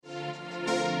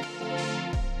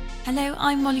Hello,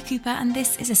 I'm Molly Cooper, and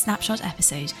this is a Snapshot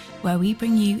episode where we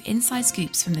bring you inside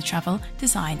scoops from the travel,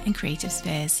 design, and creative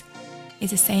spheres.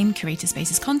 It's the same Curator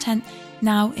Spaces content,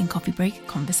 now in coffee break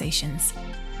conversations.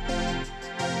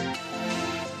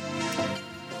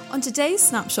 On today's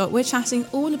Snapshot, we're chatting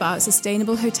all about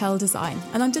sustainable hotel design,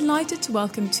 and I'm delighted to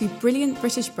welcome two brilliant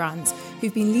British brands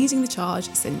who've been leading the charge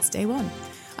since day one.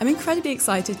 I'm incredibly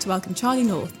excited to welcome Charlie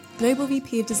North, Global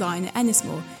VP of Design at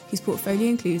Ennismore, whose portfolio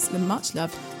includes the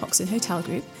much-loved Hoxton Hotel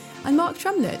Group, and Mark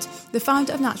Tremlett, the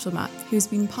founder of Naturalmat, who's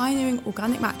been pioneering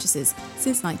organic mattresses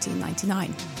since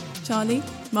 1999. Charlie,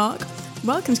 Mark,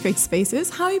 welcome to Creative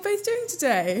Spaces. How are you both doing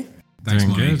today? Thanks,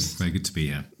 Doing Molly. good. It's very good to be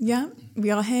here. Yeah,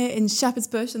 we are here in Shepherd's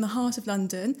Bush in the heart of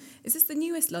London. Is this the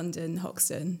newest London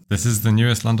Hoxton? This is the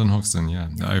newest London Hoxton, yeah.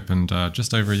 It opened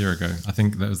just over a year ago. I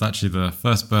think that was actually the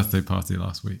first birthday party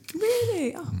last week.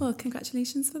 Really? Oh, well,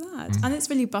 congratulations for that. And it's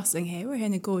really bustling here. We're here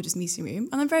in a gorgeous meeting room.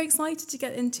 And I'm very excited to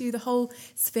get into the whole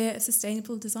sphere of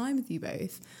sustainable design with you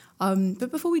both.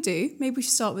 But before we do, maybe we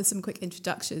should start with some quick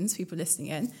introductions for people listening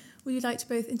in. Would you like to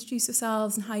both introduce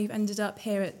yourselves and how you've ended up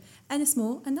here at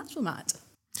Ennismore and Naturalmat?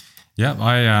 Yeah,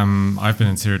 I've been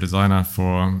interior designer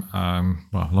for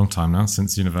a long time now,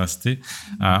 since university.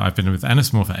 I've been with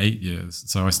Ennismore for 8 years.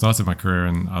 So I started my career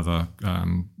in other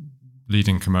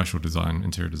leading commercial design,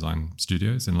 interior design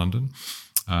studios in London,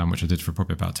 which I did for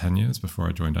probably about 10 years before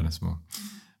I joined Ennismore.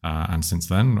 And since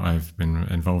then, I've been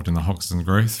involved in the Hoxton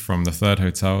growth from the third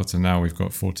hotel to now we've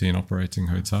got 14 operating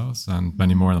hotels and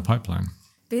many more in the pipeline.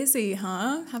 Busy,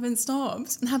 huh? Haven't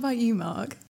stopped. And how about you,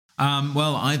 Mark?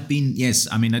 Well, I've been, yes.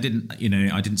 I mean, I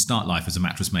didn't start life as a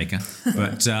mattress maker,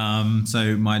 but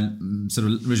so my sort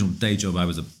of original day job, I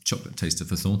was a chocolate taster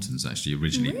for Thorntons, actually,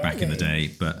 originally back in the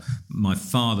day. But my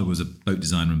father was a boat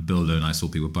designer and builder, and I saw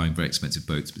people buying very expensive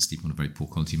boats but sleeping on a very poor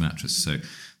quality mattress. So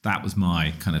that was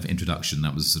my kind of introduction.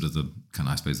 That was sort of the kind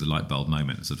of, I suppose, the light bulb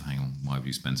moment. Sort of, hang on, why would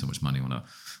you spend so much money on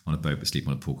a boat but sleep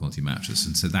on a poor quality mattress?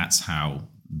 And so that's how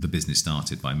the business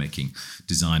started, by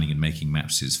designing and making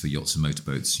mattresses for yachts and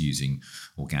motorboats using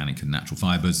organic and natural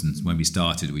fibres. And when we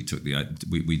started, we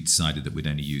decided that we'd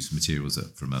only use materials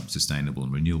from a sustainable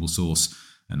and renewable source,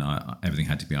 and everything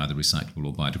had to be either recyclable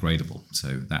or biodegradable.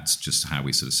 So that's just how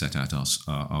we sort of set out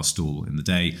our stall in the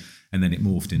day. And then it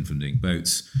morphed in from doing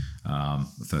boats.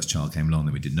 The first child came along,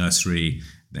 then we did nursery,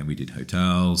 then we did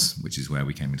hotels, which is where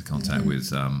we came into contact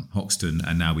with Hoxton,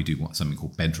 and now we do something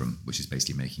called Bedroom, which is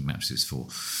basically making mattresses for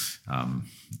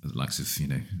the likes of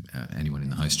anyone in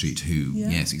the high street who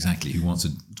wants a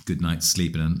good night's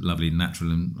sleep in a lovely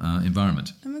natural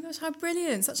environment. Oh my gosh, how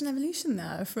brilliant. Such an evolution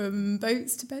there from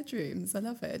boats to bedrooms. I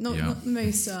love it. Not the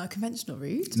most conventional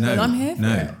route, but I'm here for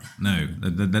it. No,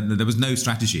 there was no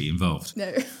strategy involved.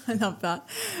 No, I love that.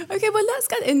 Okay, well, let's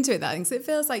get into it then, because it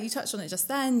feels like you touched on it just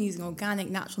then, using organic,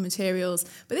 natural materials.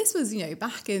 But this was,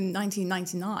 back in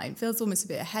 1999. It feels almost a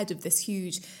bit ahead of this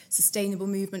huge sustainable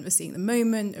movement we're seeing at the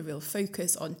moment, a real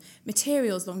focus on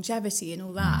materials, longevity and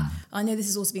all that. I know this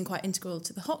has also been quite integral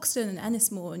to the Hoxton and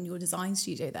Ennismore and your design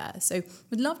studio there. So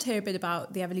we'd love to hear a bit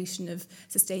about the evolution of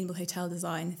sustainable hotel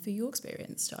design through your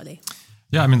experience, Charlie.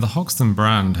 Yeah, I mean, the Hoxton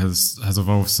brand has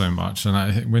evolved so much.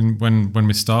 And when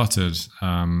we started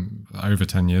over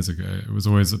 10 years ago, it was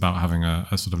always about having a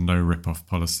sort of no rip-off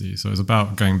policy. So it was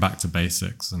about going back to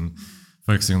basics and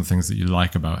focusing on the things that you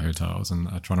like about hotels and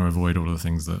trying to avoid all of the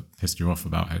things that pissed you off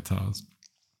about hotels.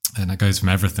 And it goes from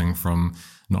everything from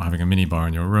not having a minibar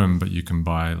in your room, but you can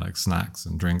buy like snacks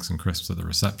and drinks and crisps at the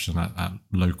reception at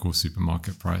local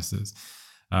supermarket prices.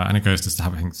 And it goes just to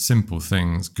having simple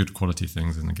things, good quality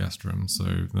things in the guest room. So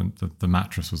the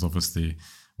mattress was obviously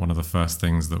one of the first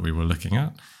things that we were looking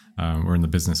at. We're in the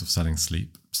business of selling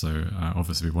sleep. So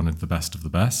obviously we wanted the best of the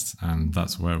best. And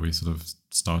that's where we sort of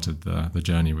started the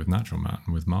journey with Naturalmat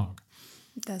and with Mark.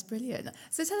 That's brilliant.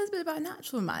 So tell us a bit about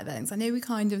Naturalmat then, because I know we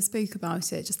kind of spoke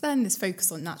about it just then, this focus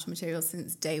on natural materials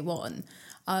since day one.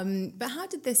 But how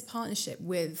did this partnership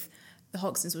with the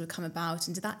Hoxtons would have come about,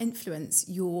 and did that influence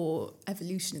your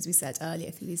evolution, as we said earlier,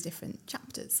 through these different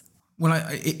chapters? Well,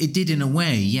 it did in a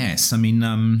way, yes. I mean,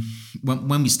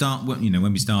 when we started,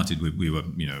 we were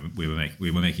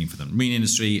making for the marine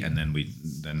industry, and then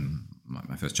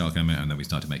my first child came out, and then we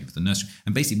started making for the nursery.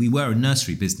 And basically, we were a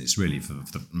nursery business, really, for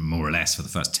more or less for the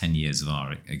first 10 years of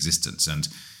our existence. And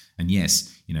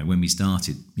yes, when we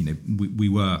started, we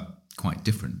were quite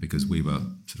different because we were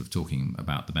sort of talking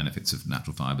about the benefits of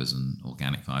natural fibres and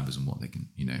organic fibres and what they can,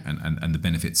 and the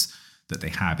benefits that they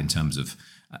have in terms of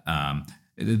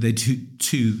they're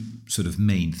two sort of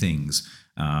main things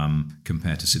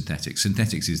compared to synthetics.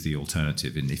 Synthetics is the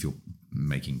alternative if you're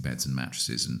making beds and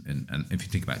mattresses, and if you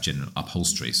think about general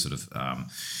upholstery, sort of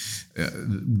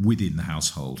within the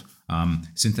household,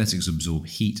 synthetics absorb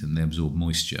heat and they absorb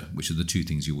moisture, which are the two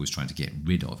things you're always trying to get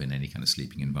rid of in any kind of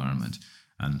sleeping environment.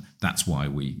 And that's why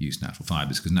we use natural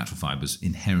fibres, because natural fibres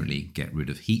inherently get rid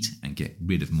of heat and get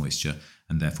rid of moisture,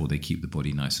 and therefore they keep the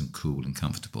body nice and cool and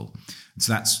comfortable. And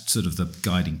so that's sort of the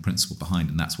guiding principle behind,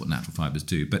 and that's what natural fibres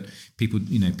do. But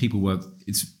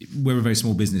we're a very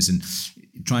small business, and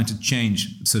trying to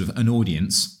change sort of an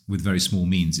audience with very small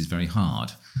means is very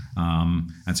hard.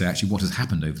 And so actually what has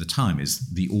happened over the time is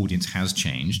the audience has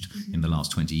changed in the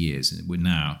last 20 years. And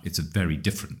it's a very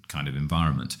different kind of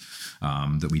environment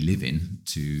that we live in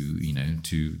to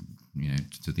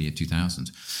the year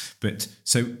 2000. But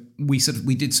so we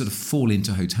did sort of fall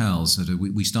into hotels.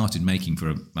 We started making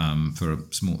my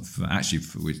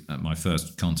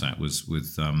first contact was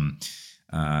with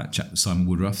Simon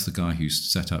Woodruff, the guy who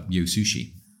set up Yo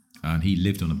Sushi. And he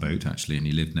lived on a boat, actually, and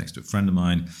he lived next to a friend of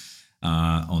mine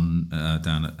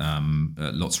down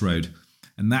at Lots Road.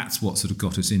 And that's what sort of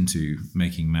got us into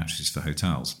making mattresses for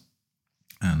hotels.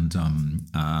 And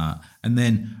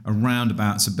then around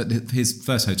about, but his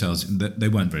first hotels, they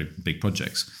weren't very big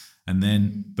projects. And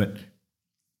then, but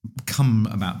come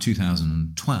about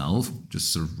 2012,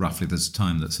 just sort of roughly the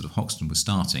time that sort of Hoxton was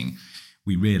starting,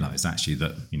 we realised actually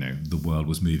that, the world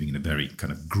was moving in a very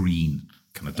kind of green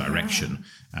kind of direction,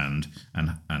 and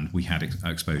we had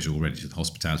exposure already to the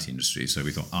hospitality industry. So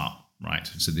we thought, right,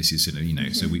 so this is,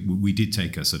 so we did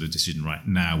take a sort of decision, right,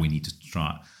 now we need to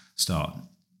start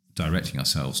directing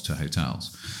ourselves to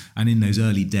hotels. And in those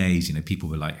early days, people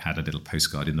were had a little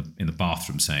postcard in the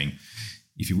bathroom saying,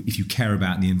 if you care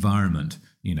about the environment,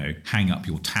 hang up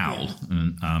your towel,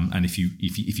 and if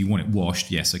you want it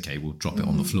washed, yes, okay, we'll drop it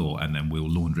on the floor and then we'll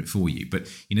launder it for you. But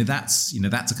that's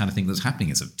the kind of thing that's happening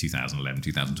as of 2011,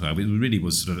 2012. It really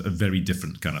was sort of a very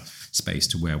different kind of space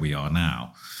to where we are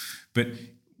now. But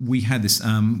we had this.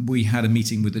 We had a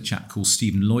meeting with a chap called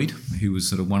Stephen Lloyd, who was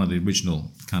sort of one of the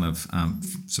original kind of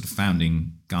sort of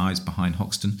founding guys behind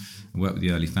Hoxton, and worked with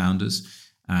the early founders.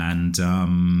 And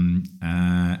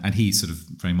he sort of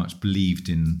very much believed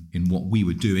in what we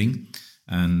were doing,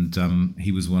 and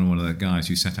he was one of the guys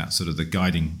who set out some of the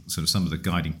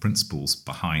guiding principles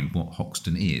behind what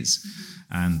Hoxton is,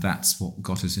 and that's what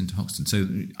got us into Hoxton. So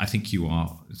I think you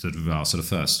are sort of our sort of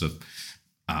first sort of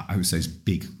I would say is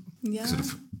big,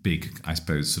 I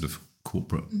suppose, sort of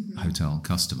corporate hotel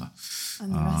customer.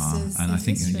 And the rest is and I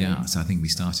think history. So I think we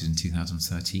started in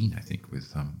 2013. I think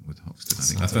with Hoxton. I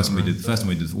think the first one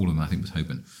we did all of them, I think, was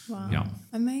Hoban. Wow, yeah,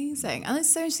 amazing. And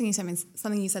it's so interesting.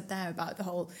 Something you said there about the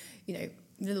whole,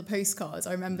 little postcards.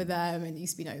 I remember them, and it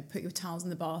used to be, put your towels in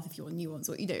the bath if you want new ones,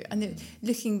 or And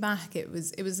looking back, it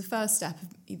was the first step.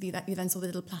 You then saw the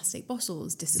little plastic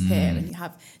bottles disappear, and you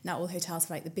have now all hotels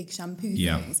for the big shampoo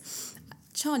things.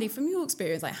 Charlie, from your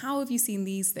experience, how have you seen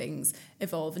these things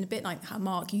evolve? And a bit like how,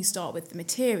 Mark, you start with the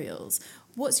materials.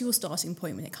 What's your starting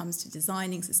point when it comes to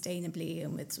designing sustainably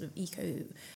and with sort of eco?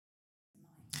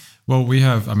 Well, the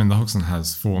Hoxton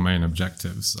has 4 main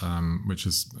objectives, which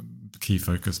is key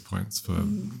focus points for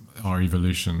our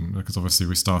evolution, because obviously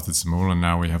we started small and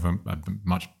now we have a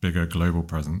much bigger global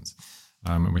presence.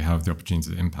 And we have the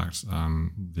opportunity to impact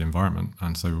the environment.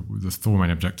 And so the 4 main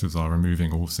objectives are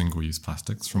removing all single-use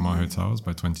plastics from our hotels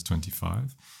by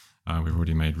 2025. We've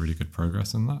already made really good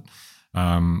progress in that.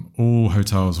 All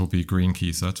hotels will be Green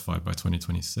Key certified by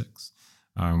 2026,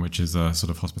 which is a sort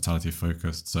of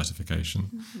hospitality-focused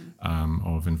certification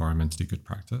of environmentally good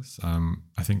practice.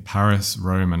 I think Paris,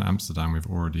 Rome, and Amsterdam, we've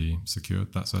already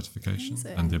secured that certification.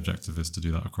 Amazing. And the objective is to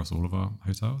do that across all of our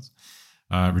hotels.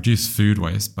 Reduce food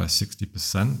waste by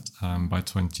 60% by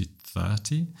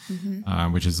 2030,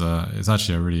 which is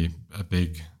actually a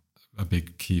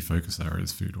big key focus area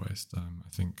is food waste. I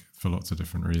think for lots of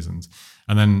different reasons,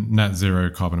 and then net zero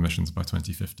carbon emissions by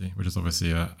 2050, which is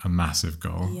obviously a massive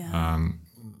goal,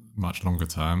 much longer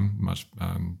term, much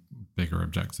bigger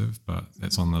objective, but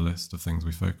it's on the list of things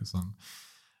we focus on.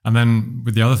 And then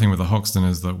with the other thing with the Hoxton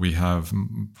is that we have,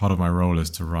 part of my role is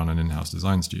to run an in-house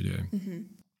design studio.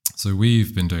 So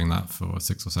we've been doing that for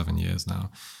 6 or 7 years now.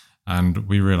 And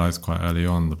we realized quite early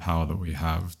on the power that we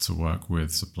have to work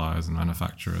with suppliers and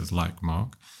manufacturers like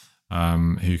Mark,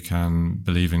 who can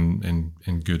believe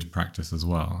in good practice as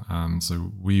well.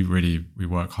 So we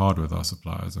work hard with our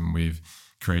suppliers, and we've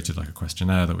created a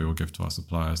questionnaire that we will give to our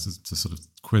suppliers to sort of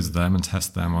quiz them and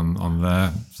test them on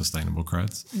their sustainable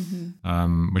creds,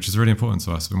 which is really important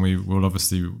to us. And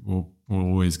we'll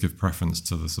always give preference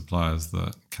to the suppliers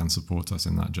that can support us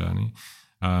in that journey.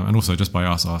 And also just by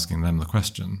us asking them the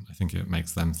question, I think it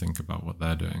makes them think about what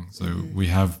they're doing. So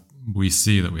we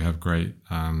see that we have great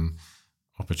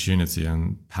opportunity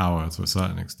and power to a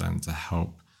certain extent to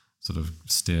help sort of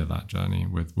steer that journey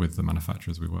with the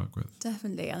manufacturers we work with.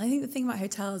 Definitely. And I think the thing about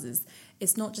hotels is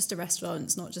it's not just a restaurant,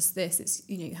 it's not just this, it's,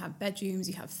 you have bedrooms,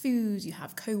 you have food, you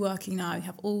have co-working now, you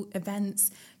have all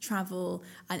events, travel,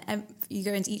 and you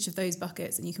go into each of those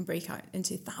buckets and you can break out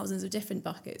into thousands of different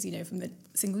buckets, from the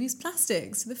single-use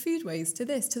plastics to the food waste to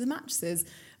this, to the mattresses.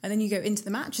 And then you go into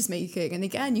the mattress making, and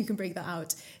again, you can break that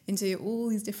out into all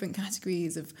these different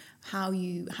categories of how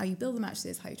you build the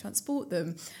mattresses, how you transport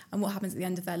them, and what happens at the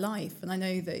end of their life. And I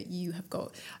know that you have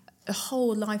got a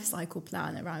whole life cycle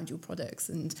plan around your products,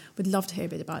 and would love to hear a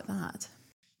bit about that.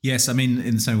 Yes, I mean,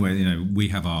 in the same way,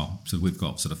 we've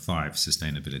got sort of 5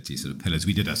 sustainability sort of pillars.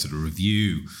 We did a sort of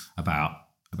review about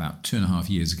 2.5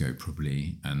 years ago,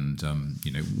 probably, and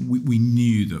we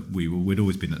knew that we'd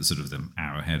always been at the sort of the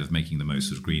arrowhead of making the most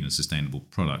sort of green and sustainable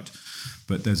product,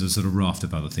 but there's a sort of raft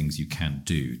of other things you can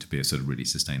do to be a sort of really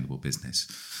sustainable business,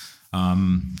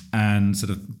 and sort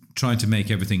of trying to make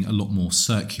everything a lot more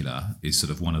circular is sort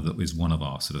of one of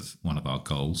our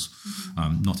goals,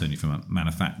 not only from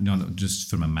not just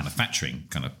from a manufacturing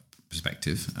kind of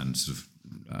perspective and sort of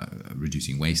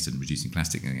reducing waste and reducing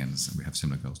plastic. Again, so we have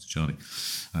similar goals to Charlie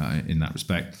in that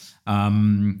respect.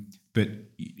 But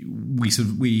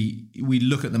we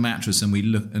look at the mattress and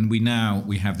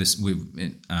we have this. We've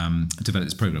developed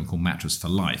this program called Mattress for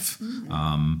Life.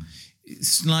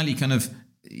 Slightly kind of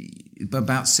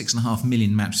about 6.5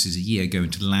 million mattresses a year go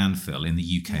into landfill in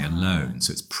the UK alone.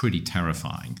 So it's pretty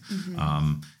terrifying.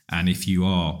 And if you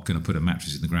are going to put a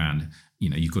mattress in the ground,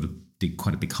 you've got to dig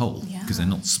quite a big hole because they're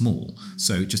not small.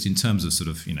 So just in terms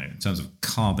of in terms of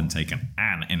carbon taken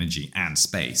and energy and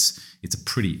space, it's a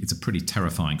pretty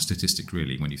terrifying statistic,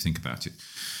 really, when you think about it.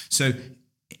 So,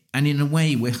 and in a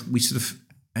way, we're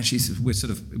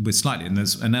slightly, and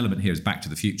there's an element here is Back to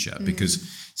the Future, because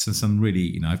some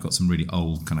really, I've got some really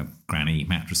old kind of granny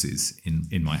mattresses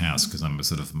in my house because I'm a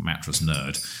sort of mattress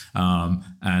nerd,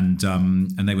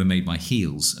 and they were made by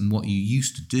Heels. And what you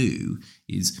used to do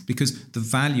is, because the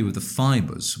value of the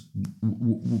fibers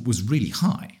was really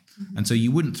high, and so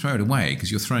you wouldn't throw it away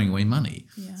because you're throwing away money.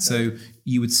 So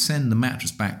you would send the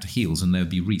mattress back to Heels and they'd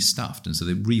be restuffed, and so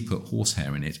they re-put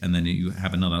horsehair in it, and then you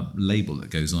have another label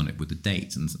that goes on it with the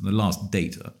date. And the last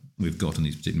date we've got on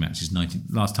these particular mattresses,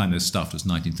 last time they were stuffed was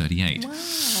 1938.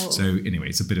 Wow. So anyway,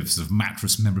 it's a bit of sort of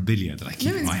mattress memorabilia that I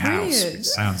keep in my house. It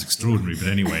sounds extraordinary, but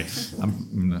anyway,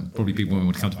 probably people won't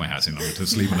want to come to my house to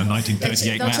sleep on a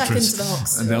 1938 they'll mattress. Check into the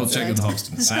Hoxton. And they'll check into the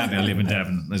Hoxton. Sadly, I live in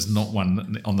Devon. There's not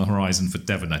one on the horizon for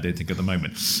Devon, I don't think, at the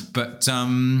moment. But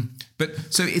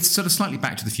so it's sort of slightly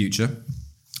Back to the Future.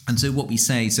 And so what we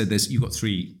say, you've got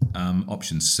 3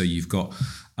 options. So you've got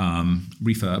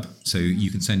refurb, so you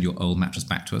can send your old mattress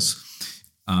back to us.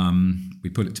 We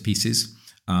put it to pieces.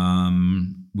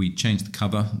 We change the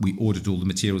cover. We audit all the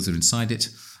materials that are inside it.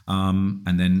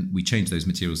 And then we change those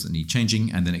materials that need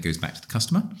changing, and then it goes back to the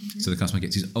customer. So the customer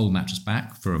gets his old mattress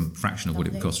back for a fraction of what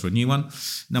it would cost for a new one.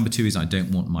 Number 2 is I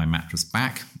don't want my mattress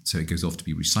back, so it goes off to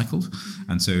be recycled.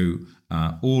 And so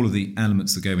all of the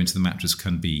elements that go into the mattress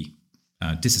can be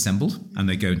disassembled, and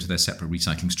they go into their separate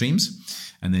recycling streams.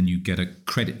 And then you get a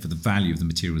credit for the value of the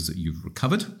materials that you've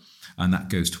recovered, and that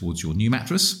goes towards your new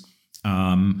mattress.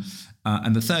 And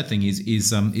the third thing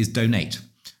is donate.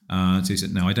 So you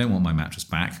said, no, I don't want my mattress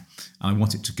back. I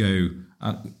want it to go.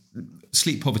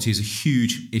 Sleep poverty is a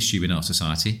huge issue in our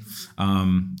society.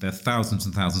 There are thousands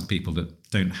and thousands of people that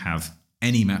don't have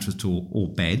any mattress at all or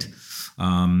bed.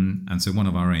 And so one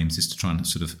of our aims is to try and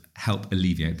sort of help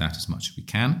alleviate that as much as we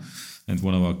can. And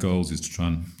one of our goals is to try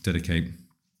and dedicate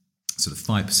sort of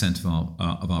 5%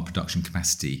 of our production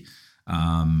capacity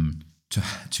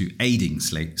to aiding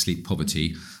sleep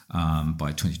poverty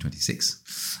by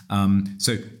 2026.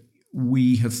 So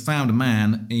we have found a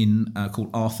man called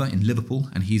Arthur in Liverpool,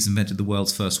 and he's invented the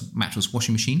world's first mattress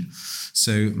washing machine.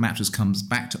 So mattress comes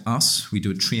back to us. We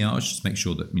do a triage to make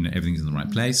sure that everything's in the right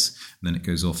place. And then it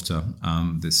goes off to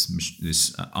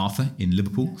this Arthur in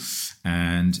Liverpool,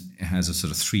 and it has a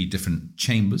sort of 3 different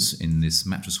chambers in this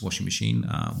mattress washing machine.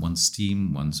 One's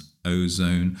steam, one's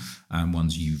ozone, and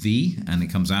one's UV. And it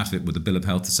comes out of it with a bill of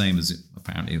health,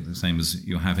 apparently the same as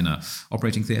you'll have in an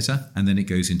operating theatre. And then it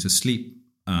goes into sleep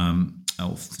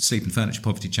and furniture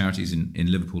poverty charities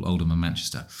in Liverpool, Oldham and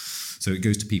Manchester. So it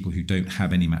goes to people who don't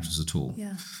have any mattress at all.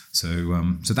 Yeah.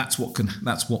 So that's what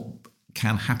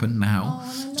can happen now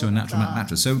to a Naturalmat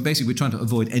mattress. So basically, we're trying to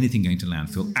avoid anything going to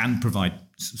landfill and provide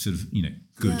sort of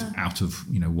good out of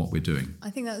what we're doing. I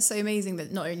think that's so amazing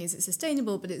that not only is it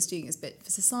sustainable, but it's doing its bit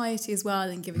for society as well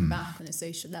and giving back on a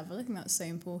social level. I think that's so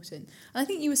important. And I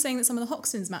think you were saying that some of the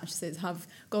Hoxton's mattresses have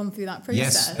gone through that process.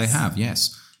 Yes, they have.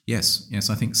 Yes. Yes.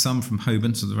 I think some from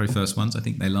Holborn, so the very first ones, I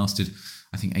think they lasted,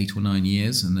 8 or 9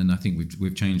 years, and then I think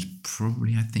we've changed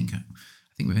probably. I think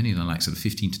we've only done like sort of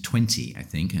 15 to 20. I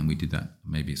think, and we did that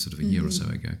maybe sort of a year or so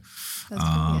ago.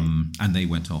 And they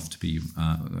went off to be.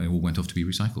 They all went off to be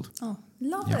recycled. Oh,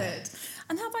 love it.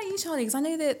 And how about you, Charlie? Because I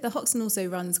know that the Hoxton also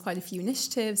runs quite a few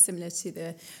initiatives similar to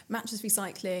the mattress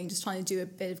recycling, just trying to do a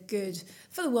bit of good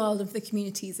for the world and for the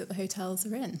communities that the hotels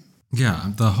are in.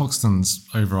 Yeah, the Hoxton's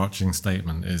overarching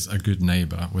statement is a good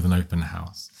neighbour with an open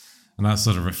house. And that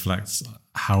sort of reflects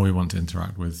how we want to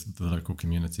interact with the local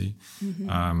community.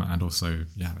 And also,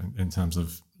 in terms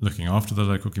of looking after the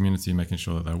local community, making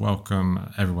sure that they're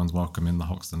welcome. Everyone's welcome in the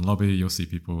Hoxton lobby. You'll see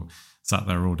people sat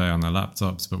there all day on their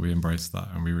laptops, but we embrace that.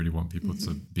 And we really want people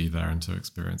to be there and to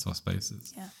experience our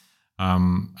spaces. Yeah.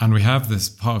 And we have this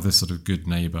part of this sort of good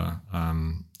neighbour,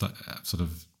 that sort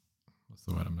of, what's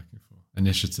the word I'm looking for?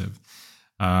 Initiative.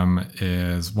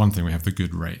 Is one thing. We have the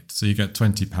good rate, so you get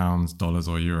 £20, dollars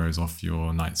or euros off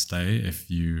your night stay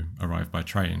if you arrive by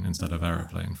train instead of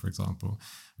aeroplane, for example,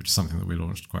 which is something that we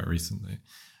launched quite recently.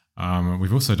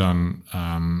 We've also done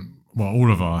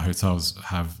all of our hotels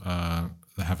have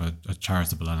they have a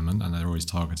charitable element, and they're always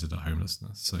targeted at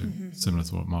homelessness. So similar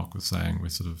to what Mark was saying, we're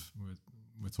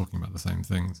talking about the same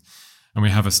things, and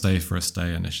we have a Stay for a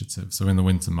Stay initiative. So in the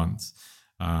winter months,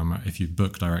 if you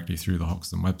book directly through the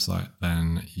Hoxton website,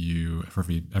 then for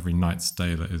every night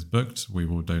stay that is booked, we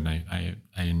will donate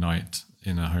a night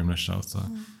in a homeless shelter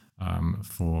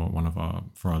for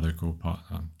our local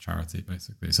charity,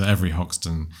 basically. So every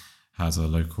Hoxton has a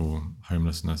local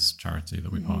homelessness charity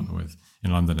that we partner with.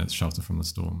 In London, it's Shelter from the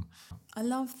Storm. I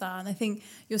love that. And I think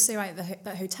you're so right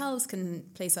that hotels can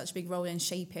play such a big role in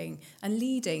shaping and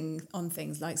leading on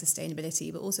things like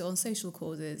sustainability, but also on social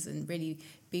causes, and really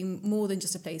being more than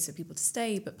just a place for people to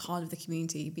stay, but part of the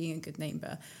community, being a good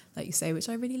neighbour, like you say, which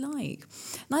I really like.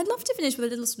 And I'd love to finish with a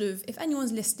little sort of, if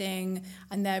anyone's listening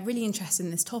and they're really interested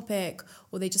in this topic,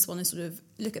 or they just want to sort of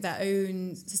look at their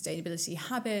own sustainability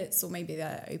habits, or maybe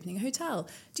they're opening a hotel,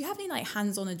 do you have any like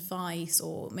hands-on advice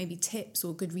or maybe tips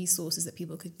or good resources that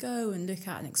people could go and look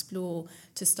at and explore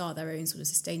to start their own sort of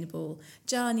sustainable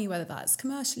journey, whether that's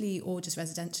commercially or just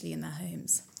residentially in their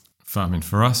homes?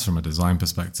 For us, from a design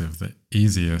perspective, the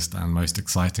easiest and most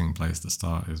exciting place to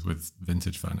start is with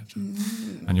vintage furniture.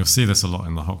 And you'll see this a lot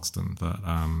in the Hoxton, that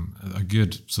a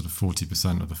good sort of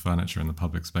 40% of the furniture in the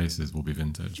public spaces will be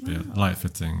vintage, be it light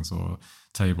fittings or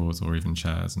tables or even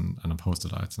chairs and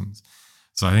upholstered items.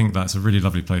 So I think that's a really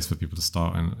lovely place for people to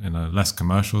start in a less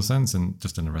commercial sense and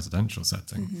just in a residential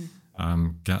setting.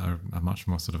 Get a much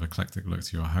more sort of eclectic look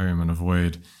to your home and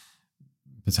avoid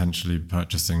potentially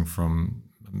purchasing from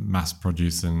mass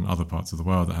produce in other parts of the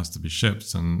world that has to be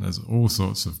shipped, and there's all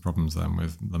sorts of problems then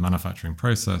with the manufacturing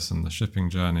process and the shipping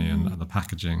journey and the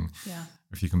packaging.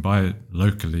 If you can buy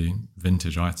locally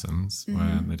vintage items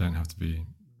where they don't have to be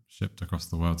shipped across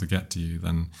the world to get to you,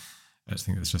 then I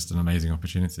think it's just an amazing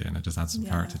opportunity, and it just adds some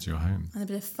character to your home. And a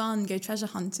bit of fun, go treasure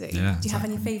hunting. Yeah, do you have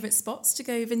any favourite spots to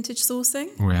go vintage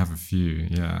sourcing? We have a few,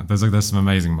 yeah. There's some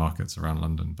amazing markets around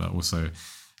London, but also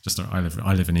I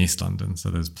live in East London, so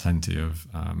there's plenty of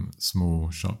small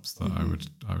shops that I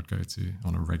would go to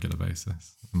on a regular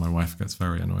basis. And my wife gets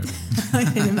very annoyed with me. I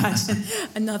can imagine.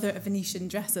 Another Venetian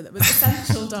dresser that was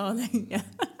essential, darling. Yeah.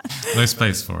 No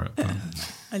space for it. But.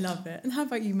 I love it. And how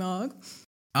about you, Marg?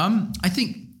 I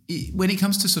think when it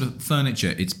comes to sort of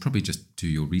furniture, it's probably just do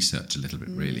your research a little bit,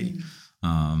 really.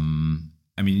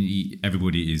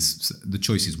 Everybody the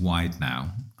choice is wide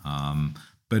now.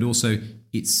 But also,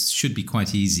 it should be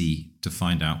quite easy to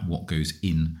find out what goes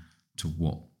in to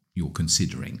what you're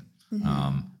considering.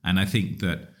 And I think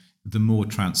that the more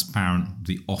transparent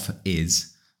the offer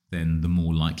is, then the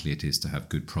more likely it is to have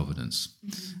good provenance.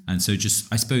 And so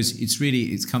I suppose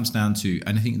it comes down to,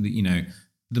 and I think that,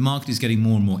 the market is getting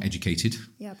more and more educated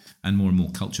and more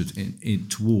cultured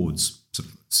towards sort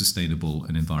of sustainable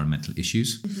and environmental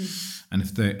issues. And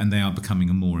they are becoming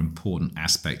a more important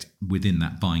aspect within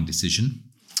that buying decision.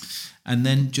 And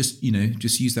then just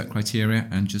use that criteria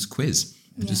and just quiz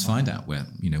and just find out where,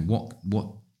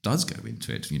 what does go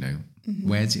into it,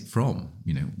 where's it from,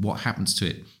 what happens to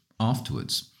it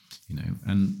afterwards,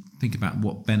 and think about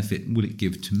what benefit will it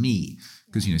give to me.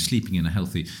 Because, sleeping in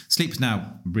sleep is now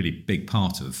a really big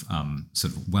part of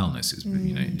sort of wellness.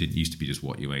 It didn't used to be just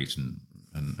what you ate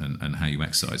and how you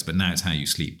exercise, but now it's how you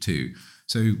sleep too.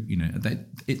 So,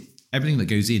 everything that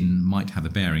goes in might have a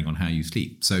bearing on how you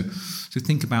sleep. So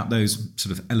think about those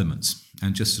sort of elements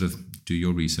and just sort of do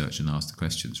your research and ask the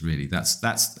questions. Really,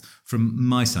 that's from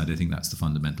my side. I think that's the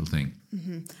fundamental thing.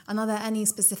 And are there any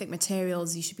specific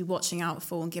materials you should be watching out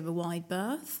for and give a wide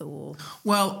berth? Or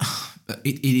Well,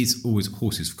 it is always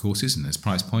horses for courses, and there's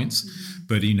price points.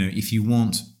 But if you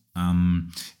want,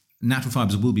 natural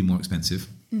fibres will be more expensive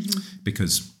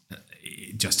because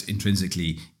just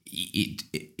intrinsically,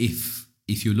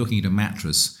 if you're looking at a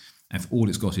mattress, if all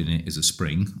it's got in it is a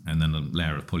spring and then a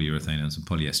layer of polyurethane and some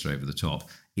polyester over the top,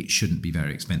 it shouldn't be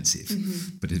very expensive.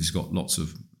 But if it's got lots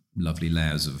of lovely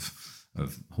layers of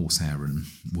horsehair and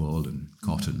wool and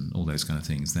cotton, all those kind of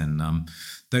things, then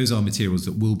those are materials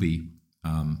that will be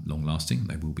long-lasting.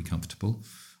 They will be comfortable,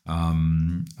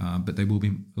 but they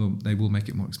will make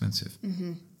it more expensive.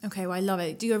 Okay, well, I love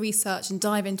it. Do your research and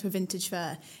dive into a vintage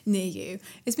fair near you.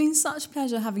 It's been such a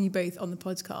pleasure having you both on the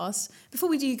podcast. Before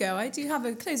we do go, I do have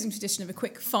a closing tradition of a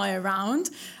quick fire round.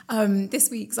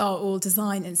 This week's are all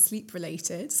design and sleep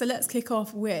related. So let's kick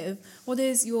off with, what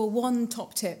is your one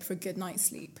top tip for a good night's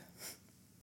sleep?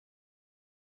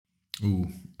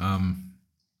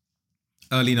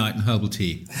 Early night and herbal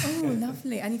tea. Oh,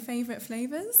 lovely. Any favourite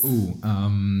flavours?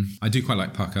 I do quite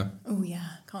like pucker. Oh, yeah.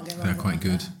 Can't go wrong. They're quite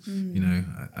good.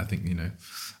 I think,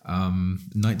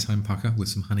 nighttime pucker with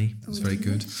some honey is very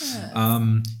good.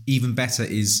 Even better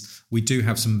is we do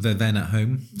have some verveine at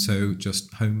home. So just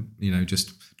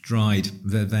just dried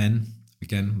verveine,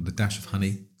 again, with a dash of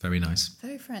honey. Very nice.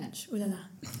 Very French. Ooh la la.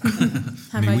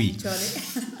 How about you,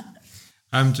 Charlie?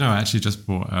 I actually just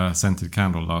bought a scented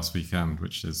candle last weekend,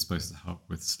 which is supposed to help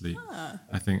with sleep.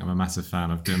 I think I'm a massive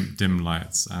fan of dim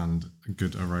lights and a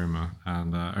good aroma.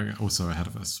 And also I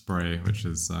had a spray, which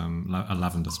is a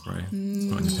lavender spray. It's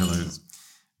got on your pillows,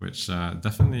 which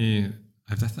definitely,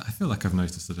 I feel like I've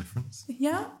noticed a difference.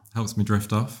 Yeah. Helps me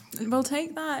drift off. We'll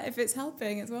take that. If it's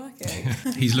helping, it's working.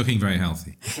 He's looking very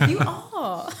healthy. You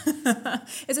are.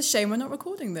 It's a shame we're not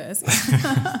recording this.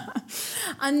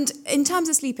 And in terms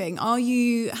of sleeping, are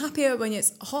you happier when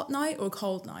it's a hot night or a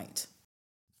cold night?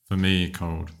 For me,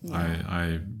 cold. Yeah.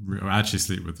 I actually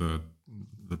sleep with the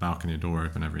balcony door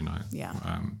open every night. Yeah.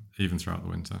 Even throughout the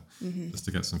winter, just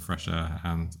to get some fresh air.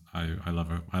 And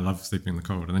I love sleeping in the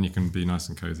cold. And then you can be nice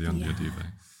and cozy under your duvet.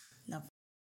 Love.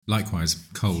 Likewise,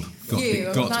 cold. Got to be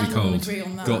cold.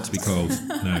 Got to be cold.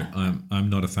 No, I'm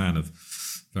not a fan of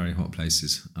very hot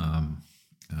places.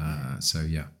 So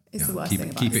yeah, It's the worst keep thing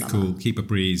about keep it summer. cool. Keep a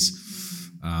breeze.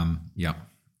 I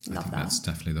think that's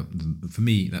definitely for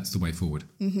me. That's the way forward.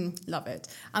 Love it.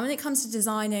 And when it comes to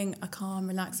designing a calm,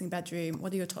 relaxing bedroom,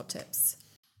 what are your top tips?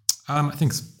 I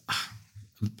think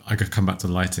I could come back to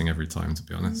lighting every time, to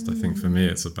be honest. I think for me,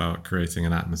 it's about creating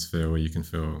an atmosphere where you can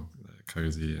feel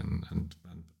cozy and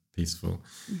peaceful.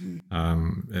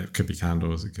 It could be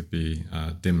candles, it could be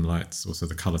dim lights, also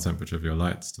the color temperature of your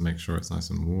lights to make sure it's nice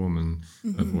and warm and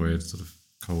avoid sort of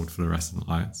cold fluorescent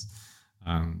lights.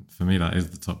 For me, that is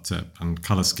the top tip, and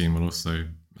color scheme will also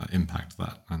impact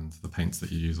that and the paints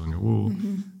that you use on your wall.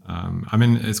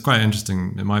 It's quite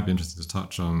interesting. It might be interesting to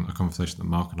touch on a conversation that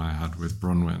Mark and I had with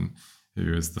Bronwyn,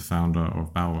 who is the founder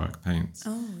of Bauwerk Paints,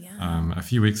 a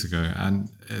few weeks ago. And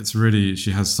it's really,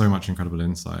 she has so much incredible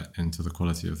insight into the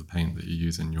quality of the paint that you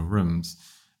use in your rooms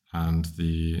and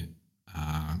the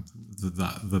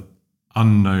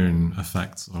unknown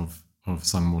effects of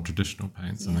some more traditional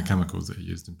paints and the chemicals that are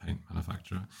used in paint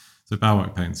manufacture. So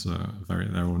Bauwerk Paints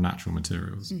they're all natural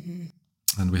materials.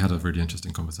 And we had a really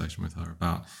interesting conversation with her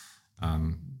about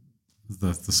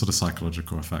the sort of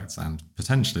psychological effects and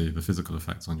potentially the physical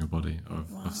effects on your body of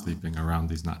sleeping around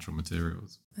these natural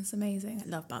materials. That's amazing. I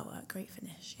love Bauwerk. Great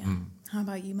finish. Yeah. How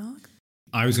about you, Mark?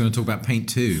 I was going to talk about paint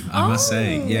too, I must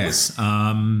say. Yes,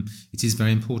 it is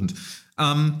very important.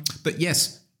 But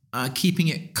yes, keeping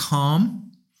it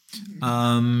calm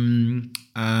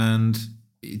and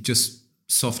just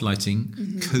soft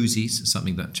lighting, cozy,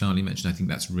 something that Charlie mentioned. I think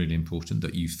that's really important,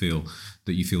 that you feel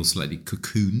slightly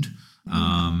cocooned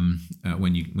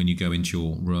when you go into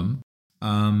your room.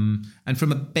 And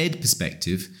from a bed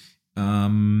perspective,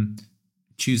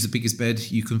 choose the biggest bed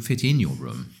you can fit in your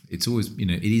room. It's always,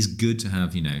 it is good to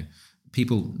have,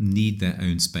 people need their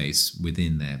own space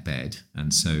within their bed.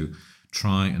 And so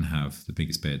try and have the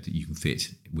biggest bed that you can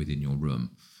fit within your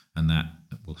room. And that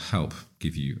will help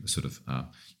give you a sort of,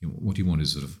 what you want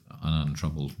is sort of an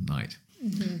untroubled night.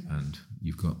 And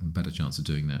you've got a better chance of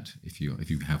doing that if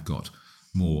you have got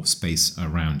more space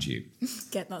around you.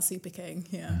 Get that super king,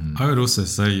 yeah. I would also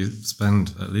say you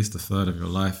spend at least a third of your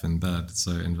life in bed,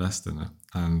 so invest in it.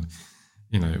 And,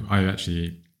 I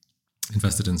actually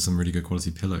invested in some really good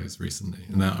quality pillows recently,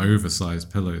 and they're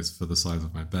oversized pillows for the size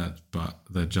of my bed, but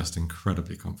they're just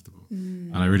incredibly comfortable.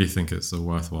 And I really think it's a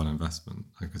worthwhile investment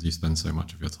because you spend so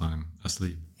much of your time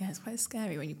asleep. Yeah, it's quite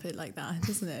scary when you put it like that,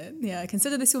 isn't it? Yeah,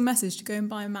 consider this your message to go and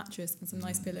buy a mattress and some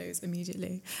nice pillows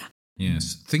immediately.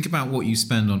 Yes. Think about what you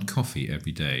spend on coffee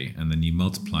every day, and then you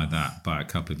multiply that by a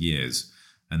couple of years.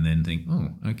 And then think, oh,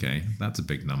 okay, that's a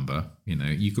big number. You know,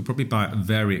 you could probably buy a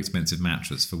very expensive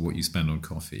mattress for what you spend on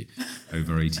coffee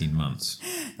over 18 months.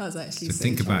 That's actually so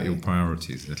think about your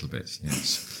priorities a little bit,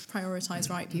 yes. Prioritise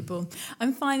right, people.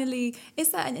 And finally,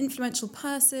 is there an influential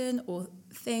person or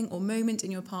thing or moment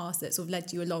in your past that sort of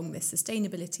led you along this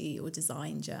sustainability or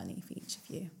design journey for each of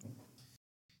you?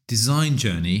 Design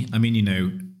journey, I mean, you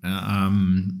know,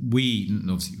 we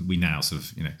now sort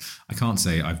of, you know, I can't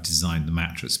say I've designed the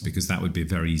mattress because that would be a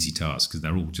very easy task because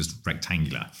they're all just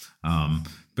rectangular.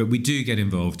 But we do get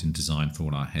involved in design for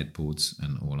all our headboards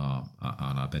and all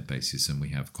our bed bases, and we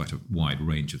have quite a wide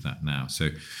range of that now. So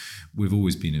we've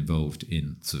always been involved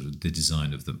in sort of the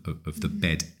design of the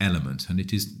bed element, and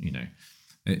it is, you know,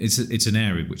 it's an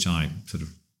area which I sort of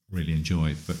really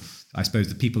enjoy. But I suppose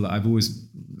the people that I've always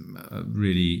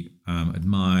really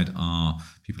admired are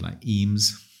people like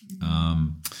Eames,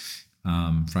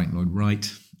 Frank Lloyd Wright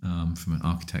from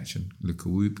architecture, Le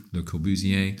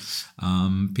Corbusier,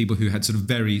 people who had sort of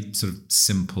very sort of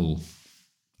simple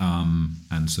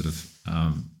and sort of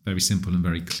very simple and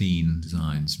very clean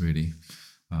designs, really.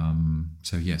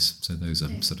 So those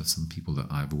are sort of some people that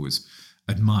I've always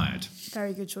admired.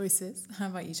 Very good choices. How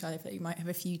about you, Charlie? I feel like you might have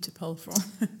a few to pull from.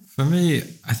 For me,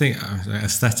 I think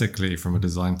aesthetically, from a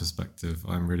design perspective,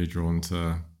 I'm really drawn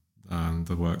to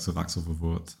the works of Axel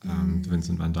Vervoort and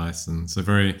Vincent van Dyson. So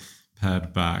very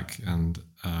pared back and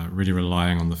really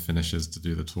relying on the finishes to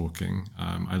do the talking.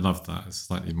 I love that. It's a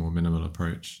slightly more minimal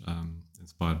approach,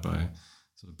 inspired by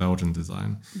sort of Belgian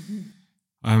design.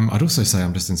 I'd also say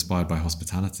I'm just inspired by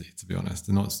hospitality, to be honest,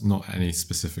 and not any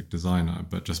specific designer,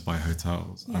 but just by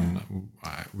hotels. Yeah. And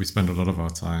we spend a lot of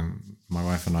our time, my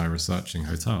wife and I, researching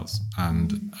hotels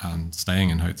and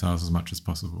staying in hotels as much as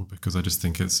possible, because I just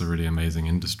think it's a really amazing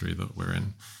industry that we're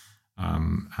in.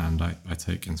 And I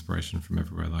take inspiration from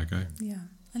everywhere that I go. Yeah,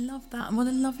 I love that. And what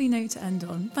a lovely note to end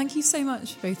on. Thank you so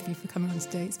much, both of you, for coming on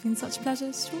today. It's been such a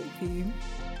pleasure to talk with you.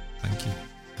 Thank you.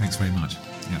 Thanks very much.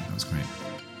 Yeah, that was great.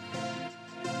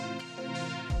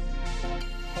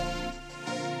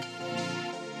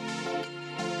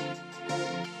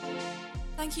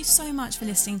 Thank you so much for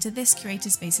listening to this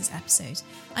Curated Spaces episode.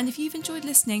 And if you've enjoyed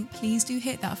listening, please do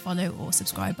hit that follow or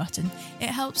subscribe button. It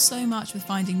helps so much with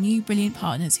finding new brilliant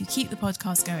partners who keep the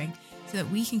podcast going so that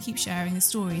we can keep sharing the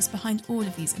stories behind all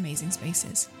of these amazing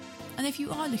spaces. And if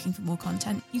you are looking for more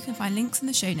content, you can find links in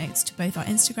the show notes to both our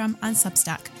Instagram and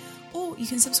Substack, or you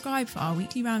can subscribe for our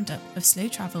weekly roundup of slow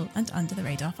travel and under the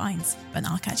radar finds. But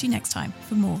I'll catch you next time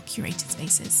for more Curated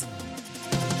Spaces.